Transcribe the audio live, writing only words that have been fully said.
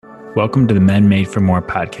Welcome to the Men Made for More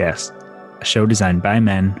podcast, a show designed by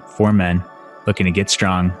men for men looking to get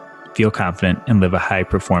strong, feel confident, and live a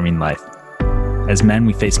high-performing life. As men,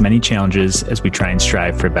 we face many challenges as we try and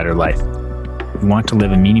strive for a better life. We want to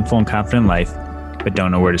live a meaningful and confident life, but don't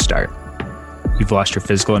know where to start. You've lost your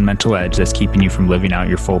physical and mental edge that's keeping you from living out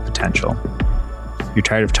your full potential. You're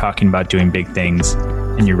tired of talking about doing big things,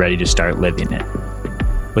 and you're ready to start living it.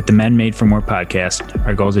 With the Men Made for More podcast,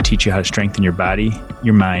 our goal is to teach you how to strengthen your body,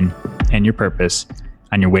 your mind, and your purpose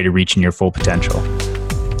on your way to reaching your full potential.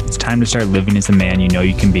 It's time to start living as the man you know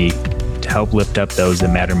you can be to help lift up those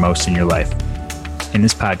that matter most in your life. In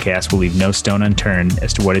this podcast, we'll leave no stone unturned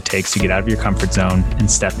as to what it takes to get out of your comfort zone and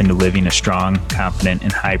step into living a strong, confident,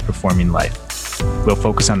 and high-performing life. We'll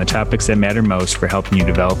focus on the topics that matter most for helping you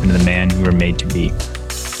develop into the man you were made to be.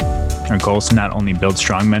 Our goal is to not only build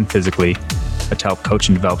strong men physically, but to help coach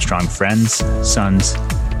and develop strong friends, sons,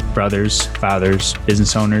 brothers, fathers,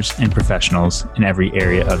 business owners, and professionals in every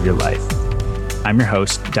area of your life. I'm your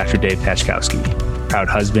host, Dr. Dave Pachkowski, proud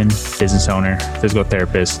husband, business owner, physical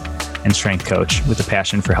therapist, and strength coach with a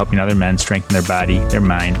passion for helping other men strengthen their body, their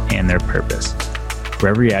mind, and their purpose.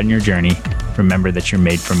 Wherever you're at in your journey, remember that you're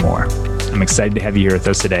made for more. I'm excited to have you here with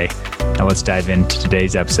us today. Now let's dive into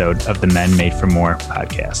today's episode of the Men Made for More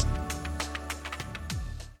podcast.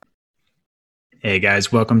 Hey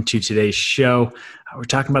guys, welcome to today's show. We're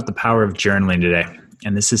talking about the power of journaling today.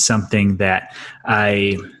 And this is something that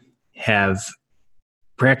I have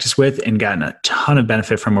practiced with and gotten a ton of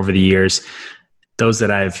benefit from over the years. Those that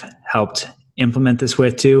I've helped implement this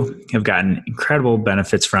with too have gotten incredible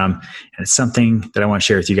benefits from. And it's something that I want to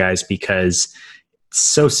share with you guys because it's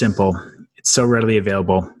so simple. It's so readily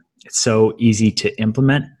available. It's so easy to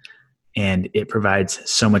implement and it provides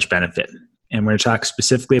so much benefit. And we're going to talk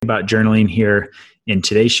specifically about journaling here in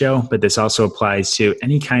today's show, but this also applies to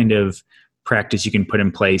any kind of practice you can put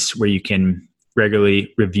in place where you can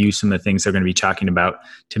regularly review some of the things they're going to be talking about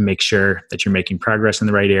to make sure that you're making progress in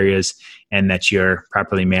the right areas and that you're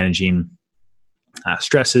properly managing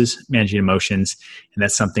stresses, managing emotions. And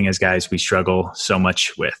that's something as guys we struggle so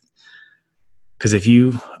much with. Because if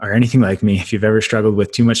you are anything like me, if you've ever struggled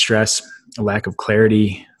with too much stress, a lack of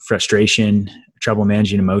clarity, frustration, trouble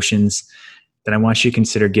managing emotions, then I want you to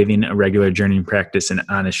consider giving a regular journaling practice an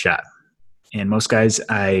honest shot. And most guys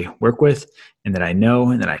I work with and that I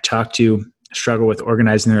know and that I talk to struggle with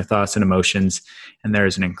organizing their thoughts and emotions. And there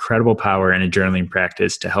is an incredible power in a journaling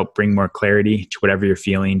practice to help bring more clarity to whatever you're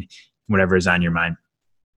feeling, whatever is on your mind.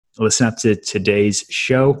 Listen up to today's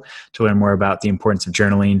show to learn more about the importance of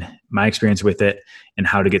journaling, my experience with it, and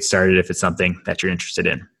how to get started if it's something that you're interested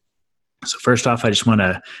in. So first off, I just want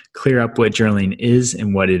to clear up what journaling is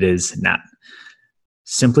and what it is not.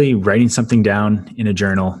 Simply writing something down in a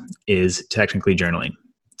journal is technically journaling.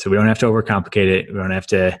 So we don't have to overcomplicate it. We don't have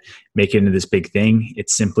to make it into this big thing.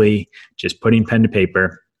 It's simply just putting pen to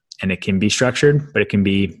paper, and it can be structured, but it can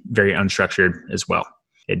be very unstructured as well.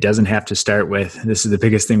 It doesn't have to start with, this is the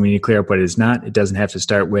biggest thing we need to clear up what it is not. It doesn't have to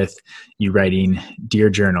start with you writing Dear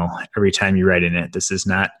Journal every time you write in it. This is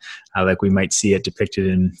not like we might see it depicted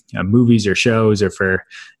in movies or shows or for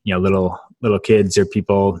little kids or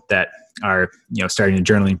people that are starting a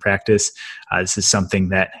journaling practice. This is something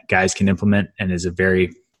that guys can implement and is a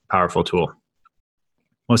very powerful tool.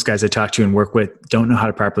 Most guys I talk to and work with don't know how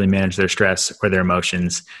to properly manage their stress or their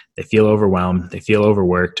emotions. They feel overwhelmed, they feel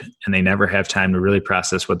overworked, and they never have time to really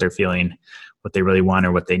process what they're feeling, what they really want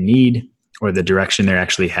or what they need, or the direction they're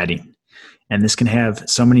actually heading. And this can have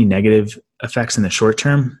so many negative effects in the short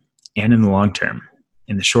term and in the long term.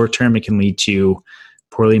 In the short term, it can lead to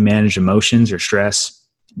poorly managed emotions or stress,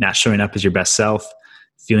 not showing up as your best self,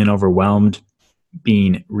 feeling overwhelmed,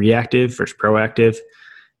 being reactive versus proactive.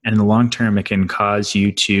 And in the long term, it can cause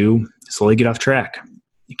you to slowly get off track.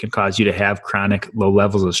 It can cause you to have chronic low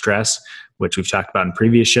levels of stress, which we've talked about in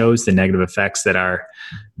previous shows, the negative effects that are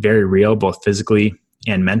very real, both physically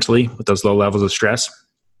and mentally with those low levels of stress.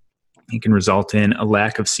 It can result in a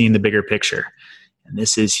lack of seeing the bigger picture. And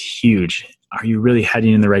this is huge. Are you really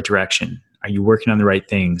heading in the right direction? Are you working on the right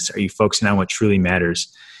things? Are you focusing on what truly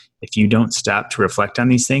matters? If you don't stop to reflect on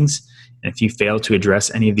these things, and if you fail to address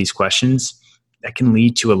any of these questions, that can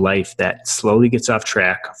lead to a life that slowly gets off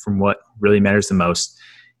track from what really matters the most.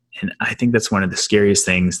 And I think that's one of the scariest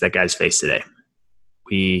things that guys face today.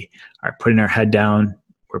 We are putting our head down,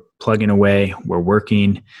 we're plugging away, we're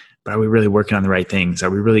working, but are we really working on the right things? Are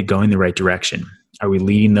we really going the right direction? Are we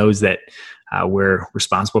leading those that we're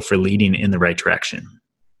responsible for leading in the right direction?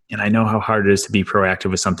 And I know how hard it is to be proactive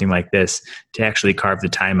with something like this, to actually carve the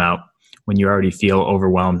time out when you already feel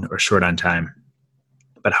overwhelmed or short on time.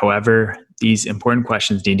 But however, these important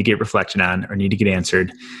questions need to get reflected on or need to get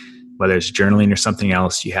answered, whether it's journaling or something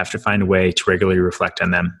else, you have to find a way to regularly reflect on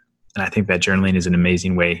them. And I think that journaling is an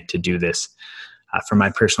amazing way to do this. From my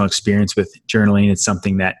personal experience with journaling, it's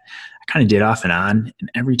something that I kind of did off and on.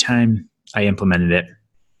 And every time I implemented it,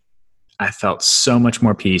 I felt so much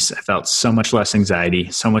more peace. I felt so much less anxiety,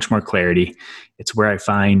 so much more clarity. It's where I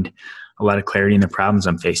find a lot of clarity in the problems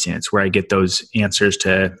I'm facing. It's where I get those answers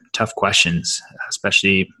to tough questions,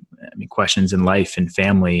 especially questions in life and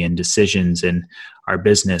family and decisions and our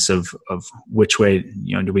business of which way,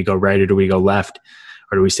 do we go right or do we go left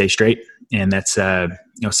or do we stay straight? And that's,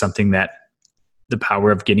 something that the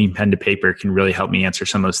power of getting pen to paper can really help me answer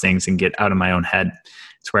some of those things and get out of my own head.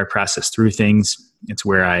 It's where I process through things. It's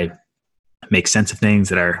where I make sense of things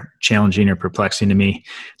that are challenging or perplexing to me.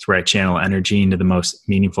 It's where I channel energy into the most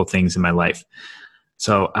meaningful things in my life.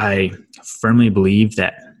 So I firmly believe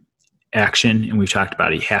that action, and we've talked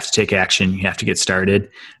about it, you have to take action, you have to get started,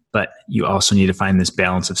 but you also need to find this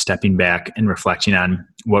balance of stepping back and reflecting on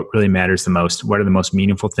what really matters the most. What are the most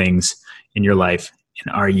meaningful things in your life?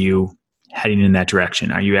 And are you heading in that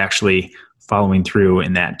direction? Are you actually following through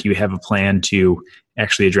in that? Do you have a plan to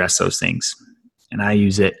actually address those things? And I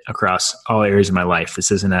use it across all areas of my life.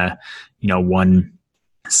 This isn't a, one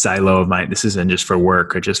silo of mine. This isn't just for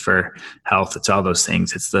work or just for health. It's all those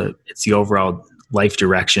things. It's the overall life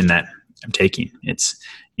direction that I'm taking. It's,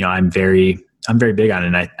 I'm very big on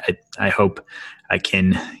it. And I hope I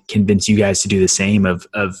can convince you guys to do the same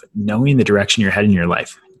of knowing the direction you're heading in your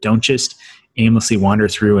life. Don't just aimlessly wander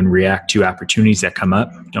through and react to opportunities that come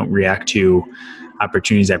up. Don't react to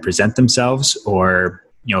opportunities that present themselves or,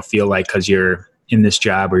 feel like because you're in this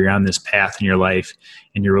job or you're on this path in your life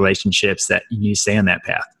and your relationships that you need to stay on that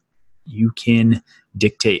path. You can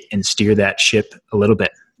dictate and steer that ship a little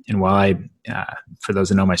bit. And while for those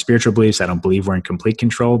that know my spiritual beliefs, I don't believe we're in complete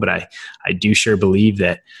control, but I do sure believe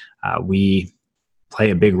that we play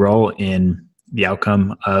a big role in the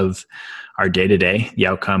outcome of our day-to-day, the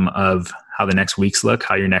outcome of how the next weeks look,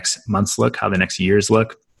 how your next months look, how the next years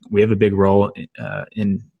look. We have a big role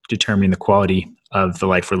in determining the quality of the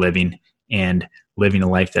life we're living and living a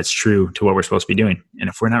life that's true to what we're supposed to be doing. And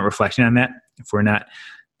if we're not reflecting on that, if we're not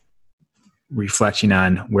reflecting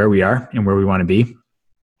on where we are and where we want to be,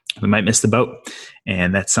 we might miss the boat.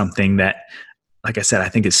 And that's something that, like I said, I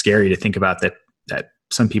think is scary to think about that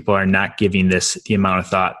some people are not giving this the amount of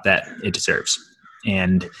thought that it deserves.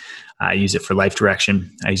 And I use it for life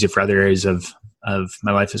direction. I use it for other areas of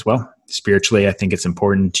my life as well. Spiritually, I think it's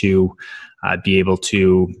important to be able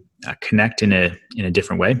to connect in a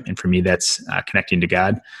different way. And for me, that's connecting to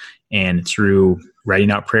God. And through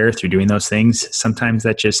writing out prayer, through doing those things, sometimes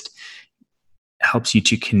that just helps you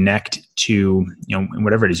to connect to,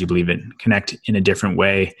 whatever it is you believe in, connect in a different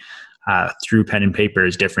way through pen and paper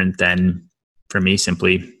is different than, for me,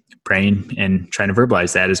 simply praying and trying to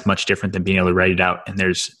verbalize that is much different than being able to write it out. And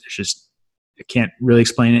there's just, I can't really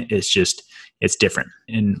explain it. It's different.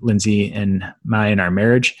 In Lindsay and our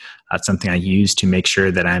marriage, that's something I use to make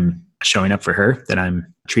sure that I'm showing up for her, that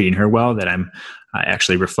I'm treating her well, that I'm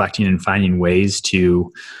actually reflecting and finding ways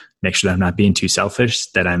to make sure that I'm not being too selfish,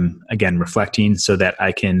 that I'm, again, reflecting so that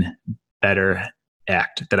I can better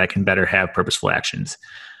act, that I can better have purposeful actions.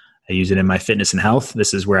 I use it in my fitness and health.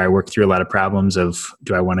 This is where I work through a lot of problems of,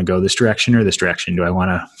 do I want to go this direction or this direction? Do I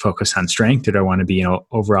want to focus on strength or do I want to be an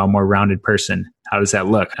overall more rounded person? How does that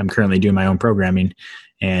look? I'm currently doing my own programming.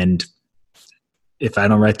 And if I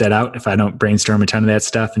don't write that out, if I don't brainstorm a ton of that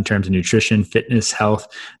stuff in terms of nutrition, fitness, health,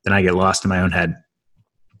 then I get lost in my own head.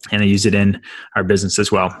 And I use it in our business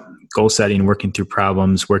as well. Goal setting, working through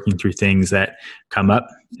problems, working through things that come up.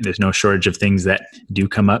 There's no shortage of things that do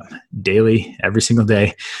come up daily, every single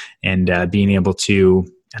day. And being able to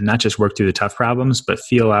not just work through the tough problems, but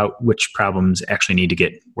feel out which problems actually need to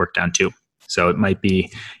get worked on too. So it might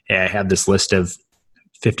be, hey, I have this list of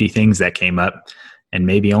 50 things that came up, and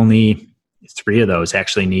maybe only 3 of those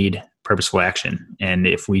actually need purposeful action. And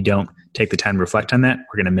if we don't take the time to reflect on that,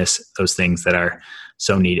 we're going to miss those things that are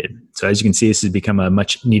so needed. So as you can see, this has become a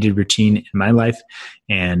much needed routine in my life.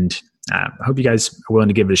 And I hope you guys are willing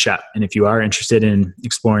to give it a shot. And if you are interested in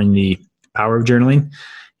exploring the power of journaling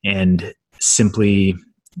and simply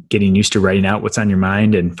getting used to writing out what's on your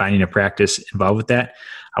mind and finding a practice involved with that,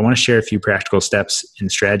 I want to share a few practical steps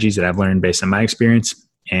and strategies that I've learned based on my experience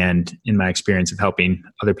and in my experience of helping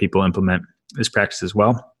other people implement this practice as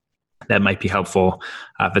well. That might be helpful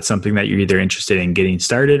if it's something that you're either interested in getting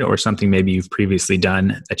started or something maybe you've previously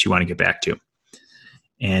done that you want to get back to.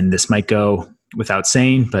 And this might go without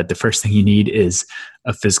saying, but the first thing you need is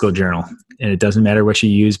a physical journal. And it doesn't matter what you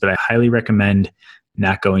use, but I highly recommend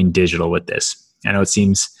not going digital with this. I know it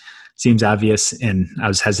seems seems obvious, and I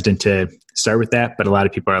was hesitant to start with that, but a lot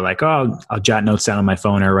of people are like, oh, I'll jot notes down on my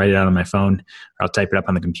phone or write it out on my phone, or I'll type it up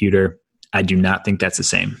on the computer. I do not think that's the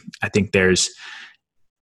same. I think there's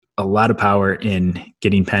a lot of power in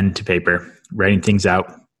getting pen to paper, writing things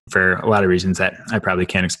out for a lot of reasons that I probably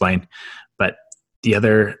can't explain. But the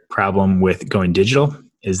other problem with going digital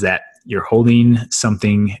is that you're holding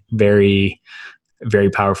something very, very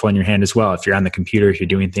powerful in your hand as well. If you're on the computer, if you're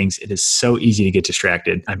doing things, it is so easy to get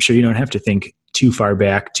distracted. I'm sure you don't have to think too far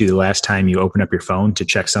back to the last time you opened up your phone to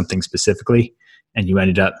check something specifically, and you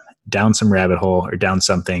ended up down some rabbit hole or down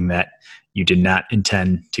something that you did not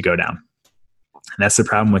intend to go down. And that's the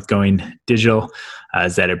problem with going digital,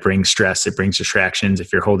 is that it brings stress, it brings distractions.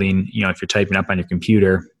 If you're holding, if you're typing up on your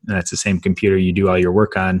computer, and that's the same computer you do all your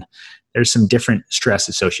work on, there's some different stress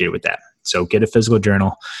associated with that. So get a physical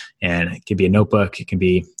journal, and it can be a notebook, it can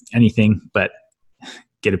be anything, but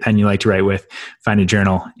get a pen you like to write with, find a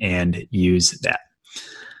journal, and use that.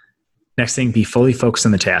 Next thing, be fully focused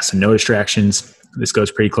on the task. So no distractions. This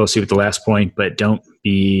goes pretty closely with the last point, but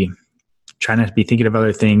try not to be thinking of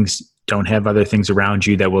other things. Don't have other things around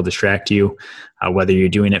you that will distract you, whether you're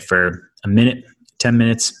doing it for a minute, 10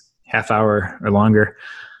 minutes, half hour, or longer.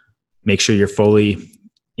 Make sure you're fully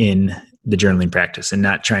in the journaling practice and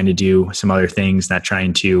not trying to do some other things, not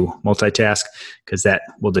trying to multitask, because that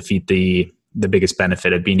will defeat the biggest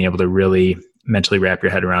benefit of being able to really mentally wrap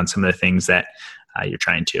your head around some of the things that you're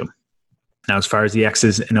trying to. Now, as far as the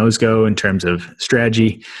X's and O's go in terms of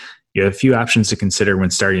strategy, you have a few options to consider when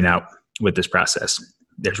starting out with this process.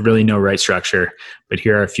 There's really no right structure, but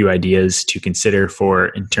here are a few ideas to consider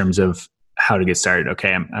in terms of how to get started.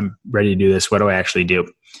 Okay, I'm ready to do this. What do I actually do?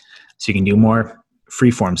 So you can do more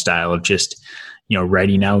freeform style of just,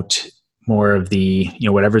 writing out more of the,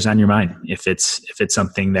 whatever's on your mind. If it's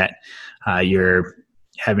something that you're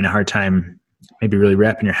having a hard time maybe really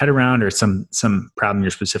wrapping your head around, or some problem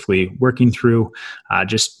you're specifically working through,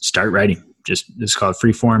 just start writing. This is called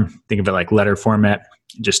freeform. Think of it like letter format.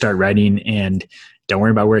 Just start writing, and don't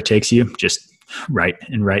worry about where it takes you. Just write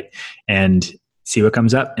and see what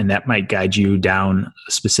comes up. And that might guide you down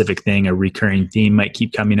a specific thing. A recurring theme might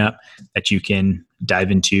keep coming up that you can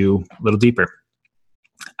dive into a little deeper.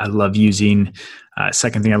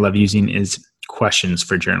 Second thing I love using is questions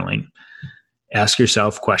for journaling. Ask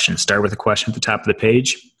yourself questions. Start with a question at the top of the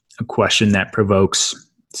page, a question that provokes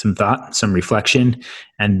some thought, some reflection,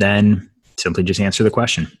 and then simply just answer the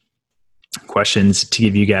question. Questions to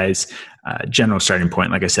give you guys a general starting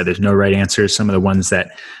point. Like I said, there's no right answers. Some of the ones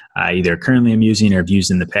that I either currently am using or have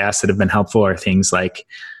used in the past that have been helpful are things like,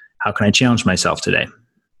 how can I challenge myself today?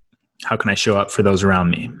 How can I show up for those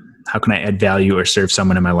around me? How can I add value or serve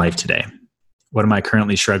someone in my life today? What am I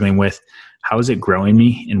currently struggling with? How is it growing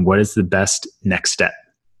me? And what is the best next step?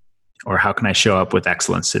 Or how can I show up with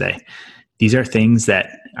excellence today? These are things that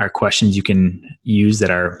are questions you can use that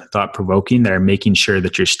are thought-provoking, that are making sure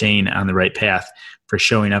that you're staying on the right path for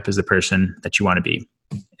showing up as the person that you want to be.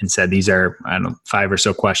 Instead, these are, 5 or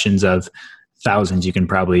so questions of thousands you can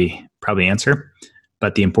probably answer.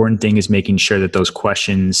 But the important thing is making sure that those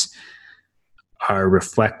questions are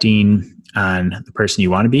reflecting on the person you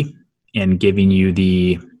want to be and giving you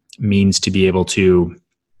the means to be able to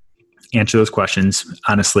answer those questions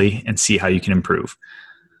honestly and see how you can improve.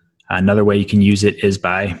 Another way you can use it is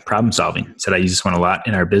by problem solving. So I use this one a lot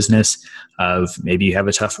in our business of maybe you have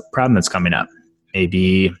a tough problem that's coming up.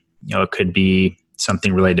 Maybe, it could be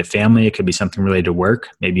something related to family. It could be something related to work.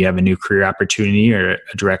 Maybe you have a new career opportunity or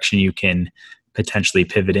a direction you can potentially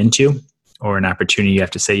pivot into, or an opportunity you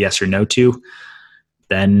have to say yes or no to.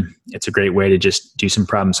 Then it's a great way to just do some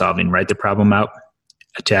problem solving. Write the problem out,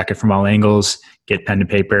 attack it from all angles, get pen to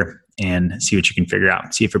paper, and see what you can figure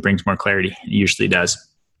out. See if it brings more clarity. It usually does.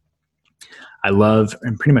 I love,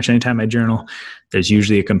 and pretty much anytime I journal, there's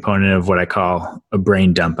usually a component of what I call a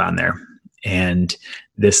brain dump on there. And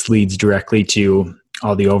this leads directly to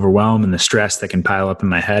all the overwhelm and the stress that can pile up in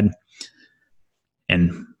my head,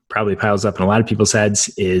 and probably piles up in a lot of people's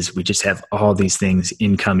heads, is we just have all these things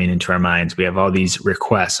incoming into our minds. We have all these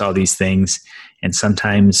requests, all these things. And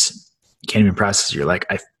sometimes you can't even process it. You're like,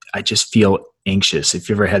 I just feel anxious. If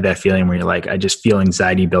you ever had that feeling where you're like, I just feel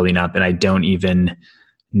anxiety building up and I don't even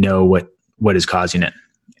know what is causing it.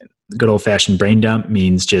 Good old fashioned brain dump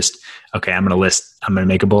means just, okay, I'm going to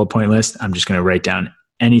make a bullet point list. I'm just going to write down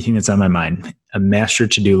anything that's on my mind, a master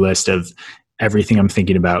to-do list of everything I'm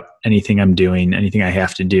thinking about, anything I'm doing, anything I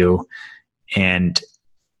have to do. And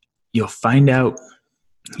you'll find out,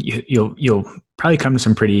 you'll probably come to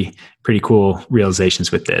some pretty cool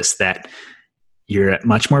realizations with this, that you're at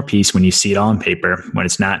much more peace when you see it all on paper,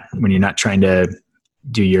 when you're not trying to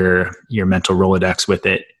do your mental Rolodex with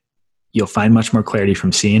it. you'll find much more clarity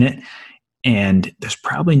from seeing it. And there's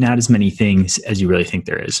probably not as many things as you really think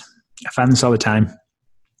there is. I find this all the time.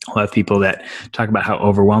 I'll have people that talk about how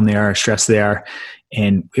overwhelmed they are, stressed they are.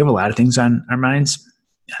 And we have a lot of things on our minds,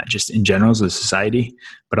 just in general as a society,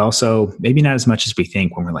 but also maybe not as much as we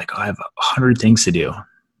think when we're like, oh, I have 100 things to do. I'm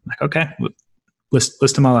like, okay,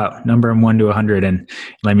 list them all out, number them 1 to 100 and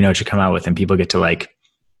let me know what you come out with. And people get to like,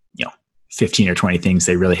 15 or 20 things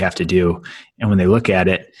they really have to do. And when they look at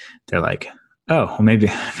it, they're like, oh, well, maybe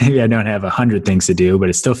I don't have 100 things to do, but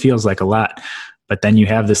it still feels like a lot. But then you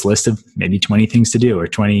have this list of maybe 20 things to do or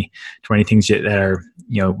 20 things that are,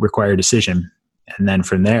 require a decision. And then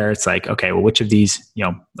from there, it's like, okay, well, which of these,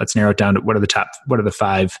 let's narrow it down to what are the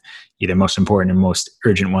 5 either most important or most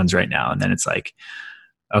urgent ones right now. And then it's like,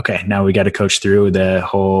 okay, now we got to coach through the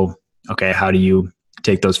whole, okay, how do you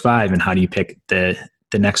take those 5 and how do you pick the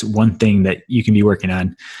next one thing that you can be working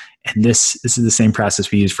on? And this is the same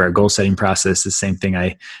process we use for our goal setting process. The same thing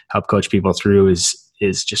I help coach people through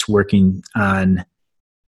is just working on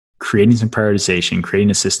creating some prioritization,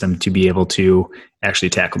 creating a system to be able to actually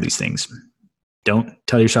tackle these things. Don't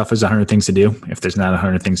tell yourself there's 100 things to do if there's not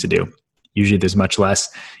 100 things to do. Usually there's much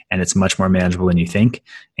less and it's much more manageable than you think.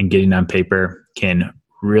 And getting on paper can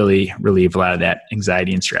really relieve a lot of that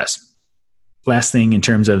anxiety and stress. Last thing in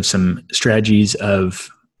terms of some strategies of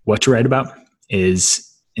what to write about is,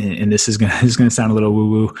 and this is going to sound a little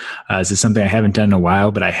woo-woo. This is something I haven't done in a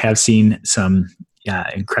while, but I have seen some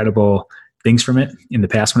incredible things from it in the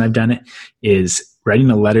past when I've done it, is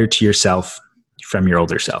writing a letter to yourself from your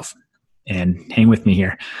older self. And hang with me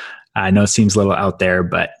here. I know it seems a little out there,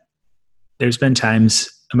 but there's been times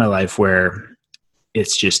in my life where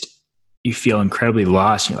it's just, you feel incredibly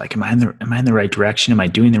lost. You're like, am I in the right direction? Am I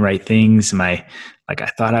doing the right things? I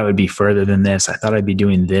thought I would be further than this. I thought I'd be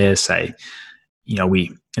doing this.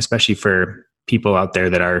 We, especially for people out there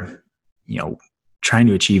that are, trying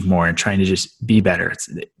to achieve more and trying to just be better.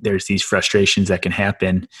 There's these frustrations that can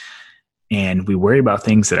happen, and we worry about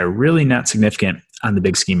things that are really not significant on the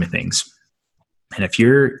big scheme of things. And if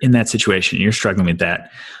you're in that situation, you're struggling with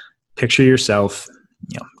that, picture yourself,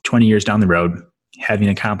 20 years down the road, having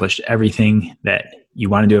accomplished everything that you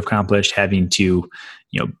wanted to accomplish, having to,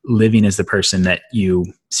 living as the person that you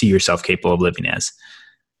see yourself capable of living as.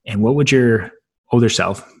 And what would your older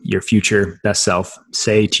self, your future best self,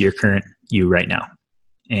 say to your current you right now?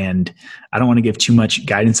 And I don't want to give too much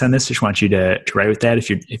guidance on this. I just want you to write with that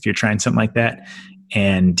if you're trying something like that.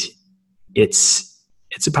 And it's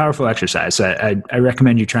a powerful exercise. So I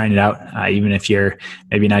recommend you trying it out, even if you're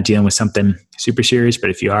maybe not dealing with something super serious. But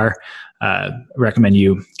if you are, I recommend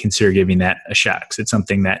you consider giving that a shot, because it's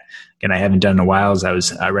something that, again, I haven't done in a while. As I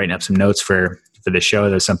was writing up some notes for the show,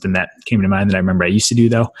 there's something that came to mind that I remember I used to do,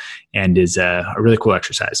 though, and is a really cool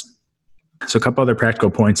exercise. So a couple other practical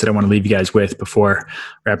points that I want to leave you guys with before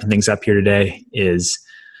wrapping things up here today is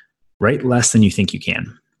write less than you think you can.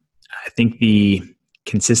 I think the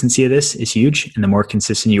consistency of this is huge, and the more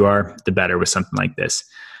consistent you are, the better with something like this.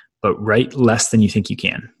 But write less than you think you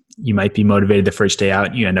can. You might be motivated the first day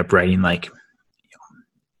out. You end up writing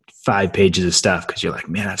 5 pages of stuff because you're like,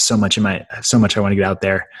 man, I have so much I want to get out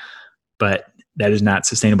there. But that is not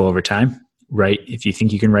sustainable over time. If you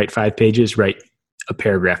think you can write 5 pages, write a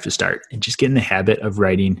paragraph to start, and just get in the habit of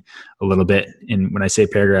writing a little bit. And when I say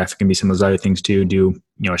paragraph, it can be some of those other things too. Do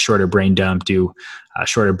a shorter brain dump, do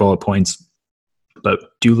shorter bullet points, but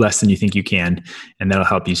do less than you think you can, and that'll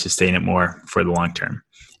help you sustain it more for the long term.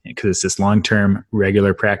 Because it's this long-term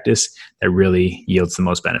regular practice that really yields the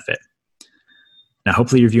most benefit. Now,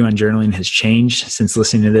 hopefully your view on journaling has changed since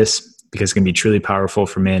listening to this, because it's going to be truly powerful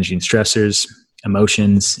for managing stressors,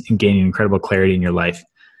 emotions, and gaining incredible clarity in your life.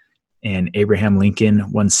 And Abraham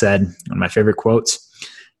Lincoln once said, one of my favorite quotes,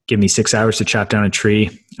 "Give me 6 hours to chop down a tree,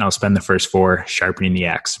 and I'll spend the first 4 sharpening the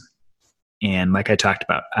axe." And like I talked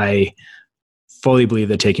about, I fully believe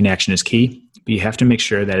that taking action is key, but you have to make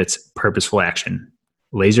sure that it's purposeful action,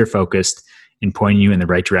 laser focused, and pointing you in the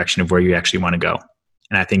right direction of where you actually want to go.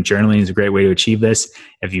 And I think journaling is a great way to achieve this.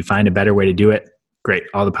 If you find a better way to do it, great,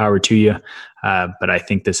 all the power to you. But I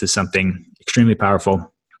think this is something extremely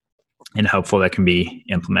powerful and helpful that can be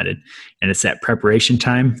implemented. And it's that preparation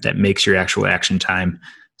time that makes your actual action time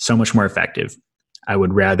so much more effective. I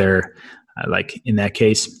would rather, in that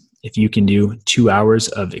case, if you can do 2 hours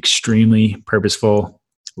of extremely purposeful,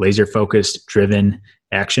 laser-focused, driven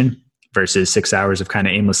action versus 6 hours of kind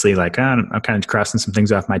of aimlessly I'm kind of crossing some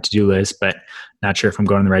things off my to-do list, but not sure if I'm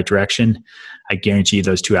going in the right direction, I guarantee you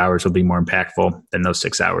those 2 hours will be more impactful than those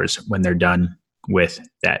 6 hours when they're done with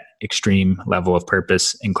that extreme level of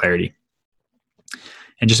purpose and clarity.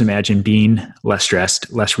 And just imagine being less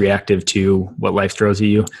stressed, less reactive to what life throws at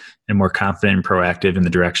you, and more confident and proactive in the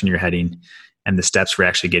direction you're heading and the steps for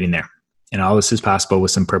actually getting there. And all this is possible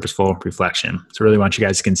with some purposeful reflection. So I really want you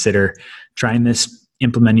guys to consider trying this,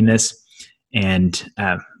 implementing this. And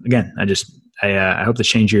again, I hope to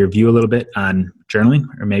change your view a little bit on journaling,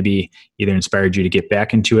 or maybe either inspired you to get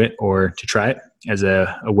back into it or to try it as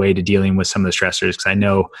a way to dealing with some of the stressors. Because I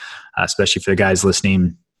know, especially for the guys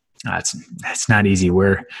listening, it's not easy.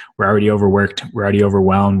 We're already overworked. We're already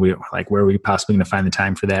overwhelmed. Where are we possibly going to find the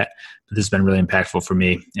time for that? But this has been really impactful for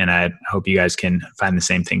me, and I hope you guys can find the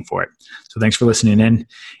same thing for it. So thanks for listening in.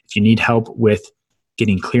 If you need help with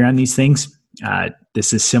getting clear on these things,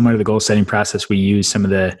 this is similar to the goal setting process. We use some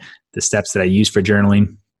of the steps that I use for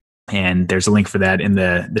journaling, and there's a link for that in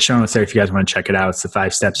the show notes there if you guys want to check it out. It's the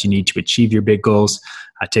 5 steps you need to achieve your big goals.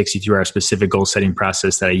 It takes you through our specific goal setting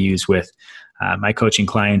process that I use with my coaching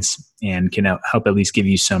clients, and can help at least give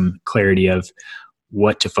you some clarity of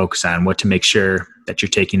what to focus on, what to make sure that you're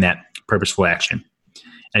taking that purposeful action.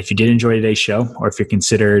 And if you did enjoy today's show, or if you're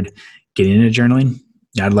considered getting into journaling,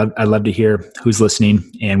 I'd love to hear who's listening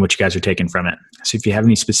and what you guys are taking from it. So if you have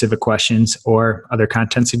any specific questions or other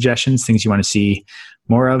content suggestions, things you want to see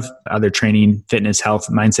more of, other training, fitness, health,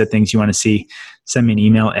 mindset things you want to see, send me an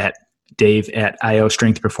email at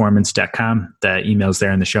dave@iostrengthperformance.com. The email's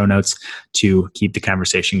there in the show notes to keep the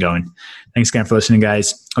conversation going. Thanks again for listening,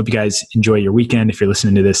 guys. Hope you guys enjoy your weekend if you're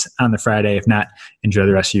listening to this on the Friday. If not, enjoy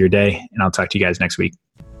the rest of your day, and I'll talk to you guys next week.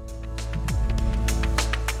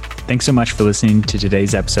 Thanks so much for listening to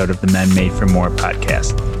today's episode of the Men Made for More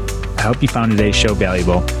podcast. I hope you found today's show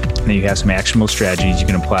valuable and that you have some actionable strategies you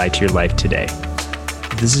can apply to your life today.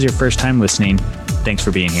 If this is your first time listening, thanks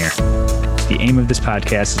for being here. The aim of this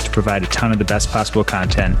podcast is to provide a ton of the best possible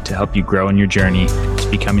content to help you grow in your journey to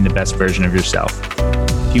becoming the best version of yourself.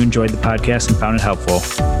 If you enjoyed the podcast and found it helpful,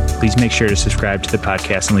 please make sure to subscribe to the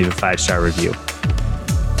podcast and leave a 5-star review.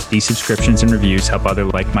 These subscriptions and reviews help other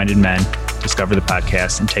like-minded men discover the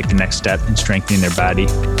podcast and take the next step in strengthening their body,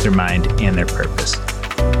 their mind, and their purpose.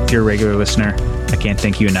 If you're a regular listener, I can't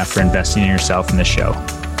thank you enough for investing in yourself in this show.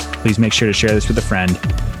 Please make sure to share this with a friend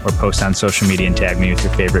or post on social media and tag me with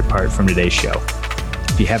your favorite part from today's show.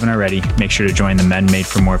 If you haven't already, make sure to join the Men Made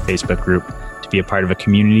for More Facebook group to be a part of a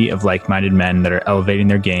community of like-minded men that are elevating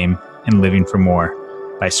their game and living for more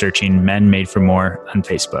by searching Men Made for More on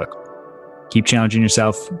Facebook. Keep challenging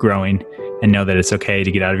yourself, growing, and know that it's okay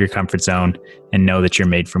to get out of your comfort zone and know that you're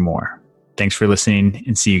made for more. Thanks for listening,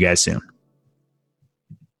 and see you guys soon.